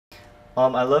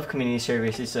I love community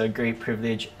service. It's a great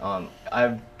privilege.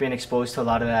 I've been exposed to a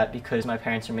lot of that because my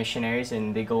parents are missionaries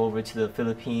and they go over to the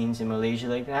Philippines and Malaysia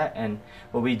like that. And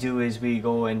what we do is we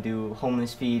go and do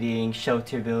homeless feeding,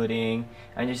 shelter building,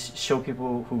 and just show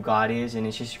people who God is. And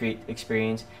it's just a great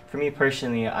experience. For me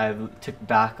personally, I've took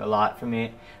back a lot from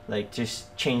it, like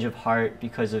just change of heart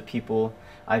because of people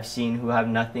I've seen who have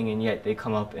nothing and yet they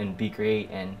come up and be great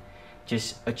and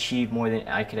just achieve more than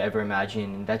I could ever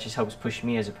imagine. And that just helps push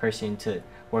me as a person to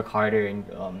work harder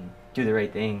and do the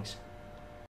right things.